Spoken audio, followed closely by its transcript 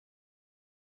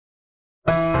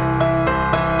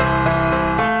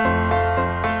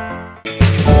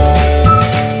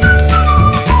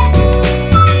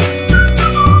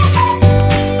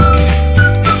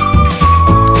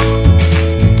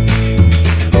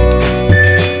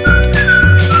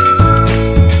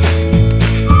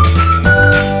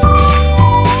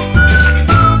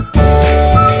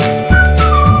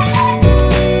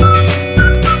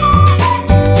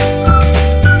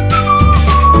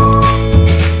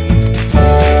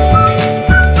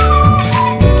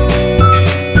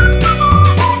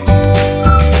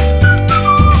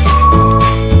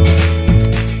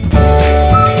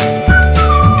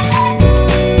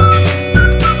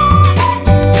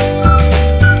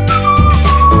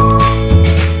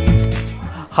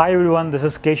Hi everyone, this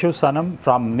is Keshav Sanam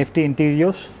from Nifty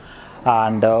Interiors,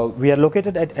 and we are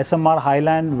located at SMR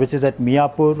Highland, which is at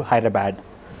Miyapur, Hyderabad.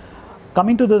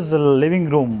 Coming to this living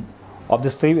room of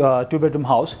this two-bedroom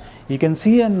house, you can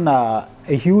see a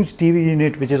huge TV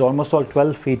unit which is almost all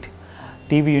 12 feet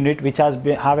TV unit, which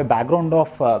have a background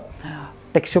of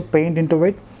texture paint into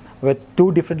it with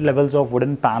two different levels of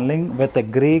wooden paneling with a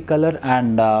grey color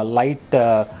and light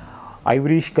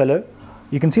ivorish color.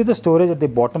 You can see the storage at the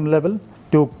bottom level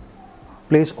to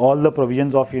place all the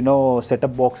provisions of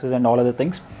setup boxes and all other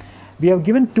things. We have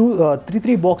given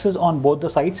three boxes on both the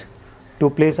sides to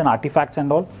place an artifacts and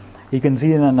all. You can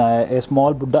see a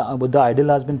small Buddha idol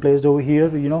has been placed over here,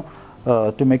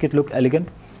 to make it look elegant.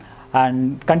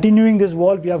 And continuing this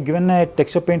wall, we have given a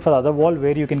texture paint for the other wall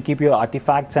where you can keep your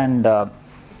artifacts and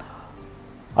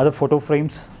other photo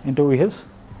frames into here.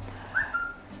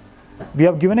 We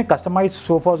have given a customized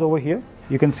sofas over here.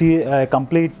 You can see a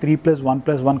complete 3+1+1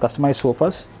 customized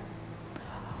sofas.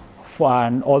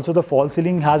 And also the fall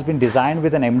ceiling has been designed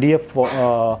with an MDF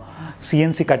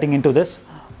CNC cutting into this,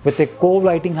 with a cove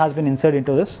lighting has been inserted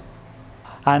into this.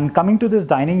 And coming to this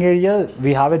dining area,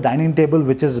 we have a dining table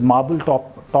which is marble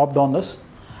topped on this.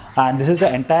 And this is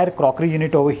the entire crockery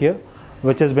unit over here,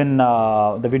 which has been,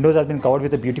 the windows have been covered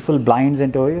with a beautiful blinds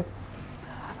into here.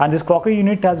 And this crockery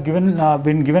unit has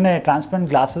been given a transparent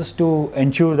glasses to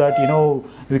ensure that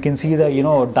we can see the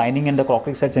dining and the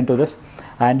crockery sets into this.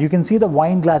 And you can see the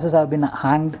wine glasses have been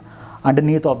hanged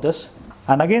underneath of this.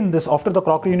 And again, this after the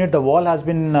crockery unit, the wall has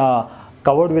been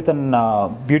covered with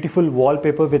a beautiful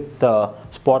wallpaper with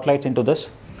spotlights into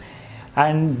this.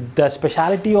 And the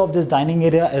speciality of this dining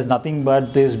area is nothing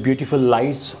but these beautiful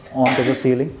lights onto the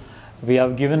ceiling. We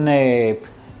have given a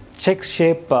check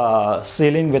shape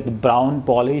ceiling with brown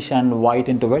polish and white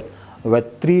into it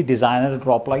with 3 designer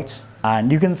drop lights.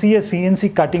 And you can see a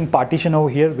CNC cutting partition over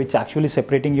here, which actually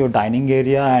separating your dining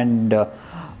area and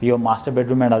your master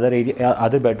bedroom and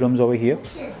other bedrooms over here.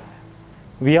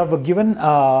 We have given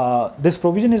this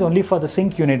provision is only for the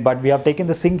sink unit, but we have taken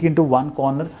the sink into one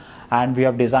corner and we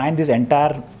have designed this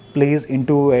entire place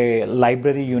into a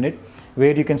library unit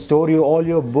where you can store all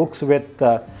your books with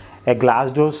a glass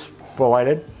doors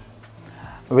provided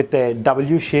with a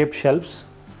W-shaped shelves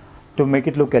to make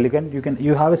it look elegant.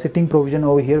 You have a sitting provision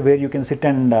over here where you can sit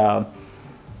and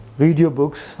read your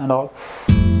books and all.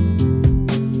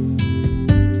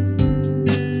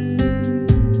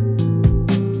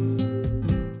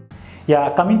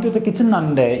 Yeah, coming to the kitchen,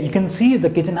 and you can see the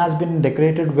kitchen has been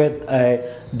decorated with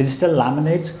digital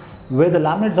laminates where the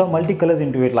laminates have multicolors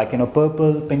into it, like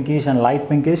purple, pinkish and light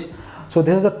pinkish. So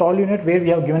this is a tall unit where we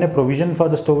have given a provision for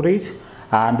the storage,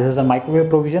 and this is a microwave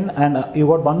provision, and you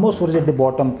got one more storage at the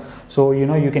bottom, so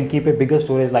you can keep a bigger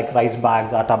storage like rice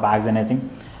bags, atta bags, anything.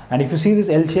 And if you see this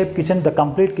L-shaped kitchen, the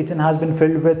complete kitchen has been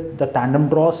filled with the tandem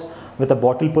drawers with the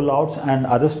bottle pullouts and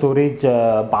other storage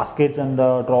baskets and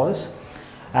the drawers.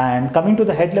 And coming to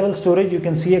the head level storage, you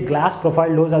can see a glass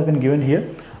profile doors has been given here,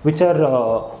 which are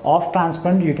off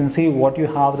transparent. You can see what you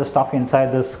have the stuff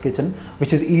inside this kitchen,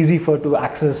 which is easy to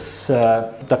access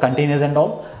the containers and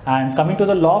all. And coming to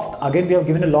the loft, again we have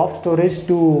given a loft storage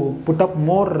to put up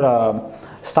more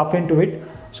stuff into it.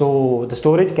 So the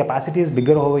storage capacity is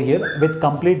bigger over here with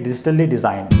complete digitally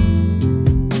designed.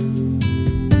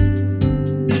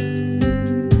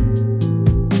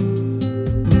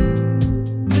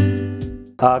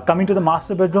 Coming to the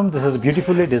master bedroom, this is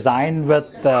beautifully designed with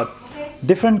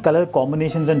different color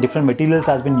combinations and different materials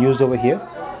has been used over here.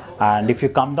 And if you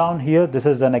come down here, this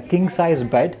is a king size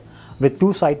bed with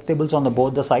 2 side tables on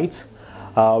both the sides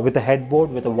with a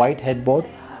headboard, with a white headboard.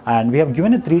 And we have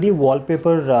given a 3D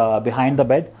wallpaper behind the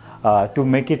bed to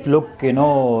make it look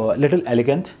little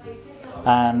elegant.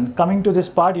 And coming to this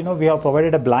part, we have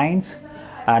provided a blinds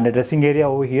and a dressing area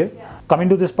over here. Coming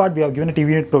to this part, we have given a TV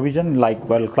unit provision, like,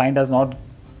 well, client has not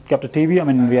kept a TV. I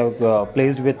mean, we have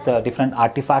placed with different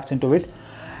artifacts into it.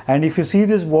 And if you see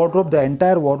this wardrobe, the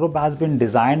entire wardrobe has been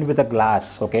designed with a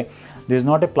glass. Okay, this is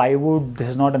not a plywood, this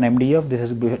is not an MDF, this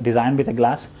is designed with a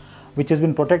glass, which has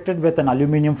been protected with an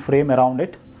aluminum frame around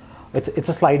it. It's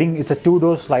a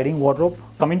 2-door sliding wardrobe.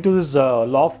 Coming to this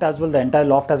loft as well, the entire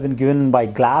loft has been given by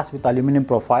glass with aluminum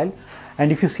profile. And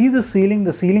if you see the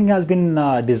ceiling has been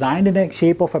designed in a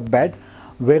shape of a bed,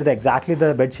 where exactly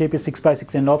the bed shape is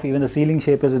 6x6.5, even the ceiling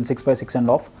shape is in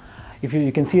 6x6.5. If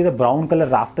you can see the brown color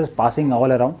rafters passing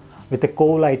all around with the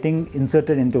cove lighting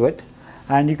inserted into it.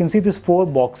 And you can see these 4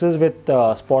 boxes with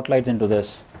spotlights into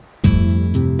this.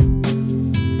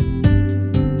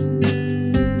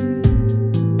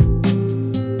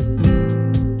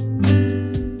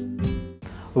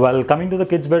 Well, coming to the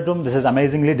kids' bedroom, this is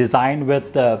amazingly designed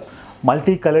with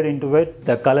multicolored into it.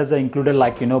 The colors are included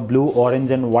like, blue,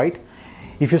 orange and white.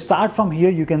 If you start from here,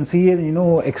 you can see,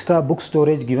 extra book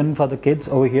storage given for the kids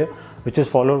over here, which is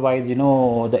followed by,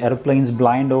 the airplanes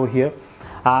blind over here.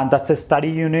 And that's a study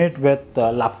unit with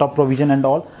laptop provision and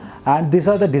all. And these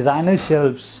are the designer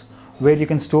shelves where you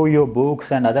can store your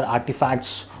books and other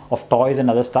artifacts of toys and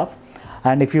other stuff.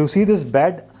 And if you see this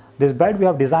bed we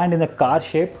have designed in a car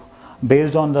shape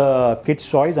based on the kids'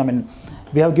 choice. I mean,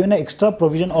 we have given an extra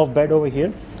provision of bed over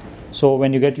here. So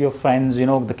when you get your friends,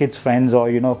 the kids' friends or,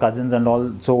 cousins and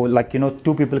all, so like,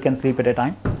 2 people can sleep at a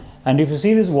time. And if you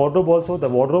see this wardrobe also, the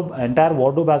entire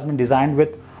wardrobe has been designed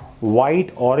with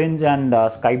white, orange and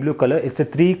sky blue color. It's a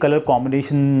 3-color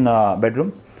combination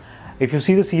bedroom. If you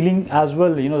see the ceiling as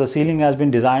well, the ceiling has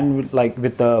been designed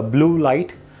with blue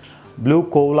light, blue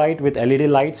core light with LED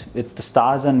lights with the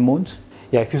stars and moons.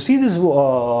 Yeah, if you see this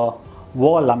wall,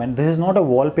 I mean, this is not a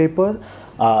wallpaper.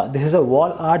 This is a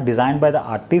wall art designed by the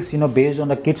artist, based on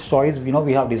the kids' choice.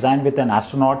 We have designed with an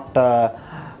astronaut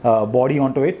body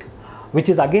onto it, which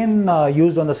is again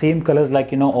used on the same colors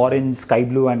like, orange, sky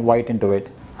blue and white into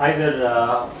it. Hi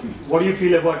sir, what do you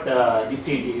feel about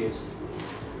Nifty Interiors?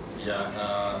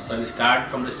 Yeah, so I'll start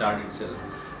from the start itself.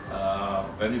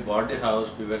 When we bought the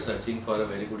house, we were searching for a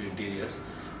very good interiors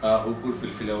who could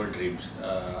fulfill our dreams.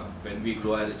 When we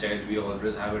grow as a child, we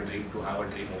always have a dream to have a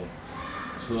dream home.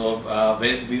 So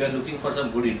when we were looking for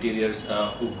some good interiors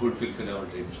who could fulfill our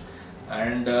dreams,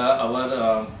 and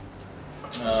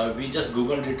we just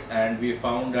googled it and we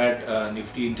found that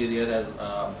Nifty Interior as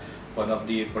one of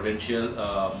the potential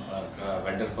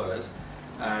vendor for us.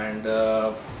 And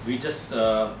we just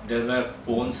there were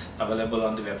phones available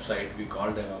on the website. We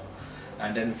called them up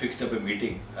and then fixed up a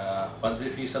meeting. Once we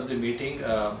fixed up the meeting,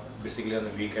 basically on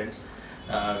the weekends,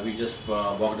 we just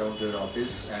walked down to the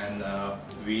office and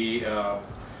we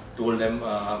told them,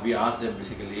 we asked them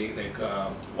basically like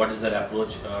what is their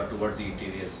approach towards the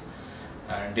interiors.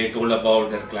 And they told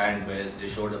about their client base, they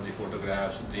showed up the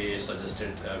photographs, they suggested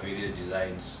various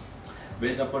designs.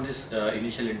 Based upon this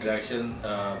initial interaction,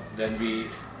 then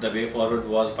the way forward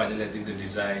was finalizing the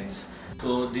designs.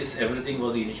 So this everything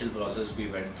was the initial process we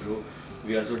went through.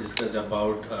 We also discussed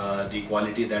about the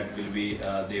quality that will be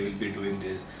they will be doing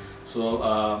this. So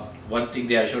one thing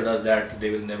they assured us that they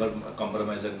will never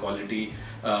compromise on quality.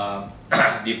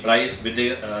 The price, with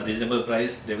the reasonable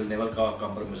price, they will never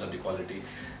compromise on the quality,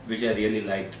 which I really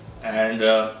liked. And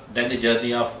then the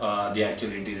journey of the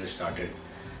actual interior started.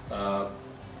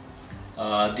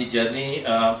 The journey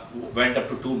went up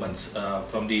to 2 months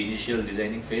from the initial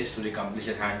designing phase to the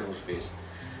completion handover phase.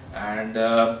 And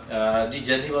the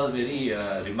journey was very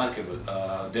remarkable.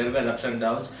 There were ups and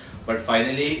downs, but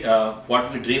finally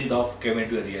what we dreamed of came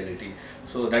into a reality.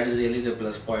 So that is really the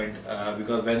plus point,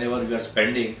 because whenever we are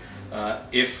spending,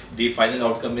 if the final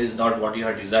outcome is not what you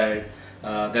have desired,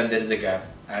 then there is a gap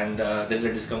and there is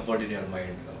a discomfort in your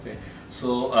mind. Okay,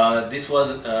 so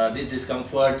this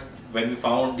discomfort when we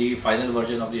found the final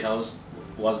version of the house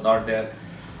was not there.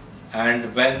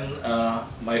 And when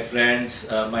my friends,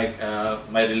 my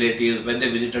relatives, when they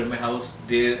visited my house,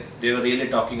 they were really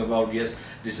talking about, yes,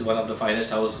 this is one of the finest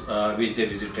house which they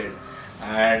visited.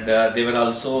 And they were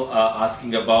also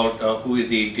asking about who is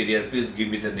the interior, please give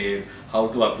me the name, how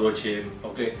to approach him.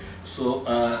 Okay, so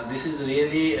this is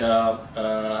really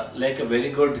like a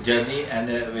very good journey and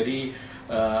a very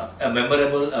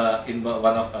memorable in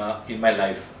my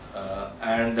life.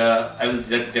 And I will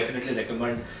definitely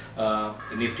recommend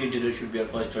Nifty Interior should be your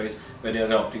first choice when you are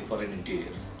opting for an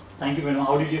interiors. Thank you very much.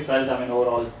 How did you felt, I mean,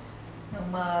 overall?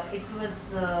 It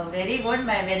was very good.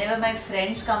 Whenever my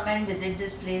friends come and visit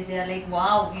this place, they are like,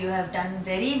 wow, you have done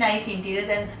very nice interiors,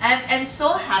 and I'm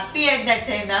so happy at that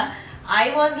time. Nah?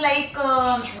 I was like,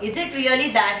 is it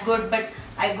really that good? But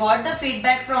I got the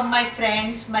feedback from my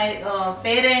friends, my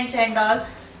parents and all.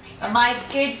 My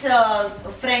kids,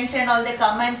 friends and all, they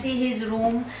come and see his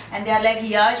room and they are like,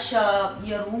 Yash,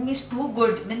 your room is too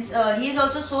good. Means he is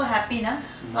also so happy, na?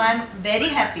 So I am very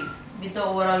happy with the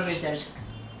overall result.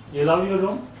 You love your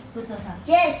room?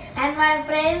 Yes, and my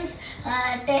friends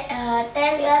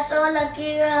tell you are so lucky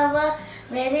you have a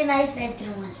very nice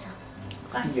bedroom also.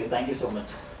 Thank you so much.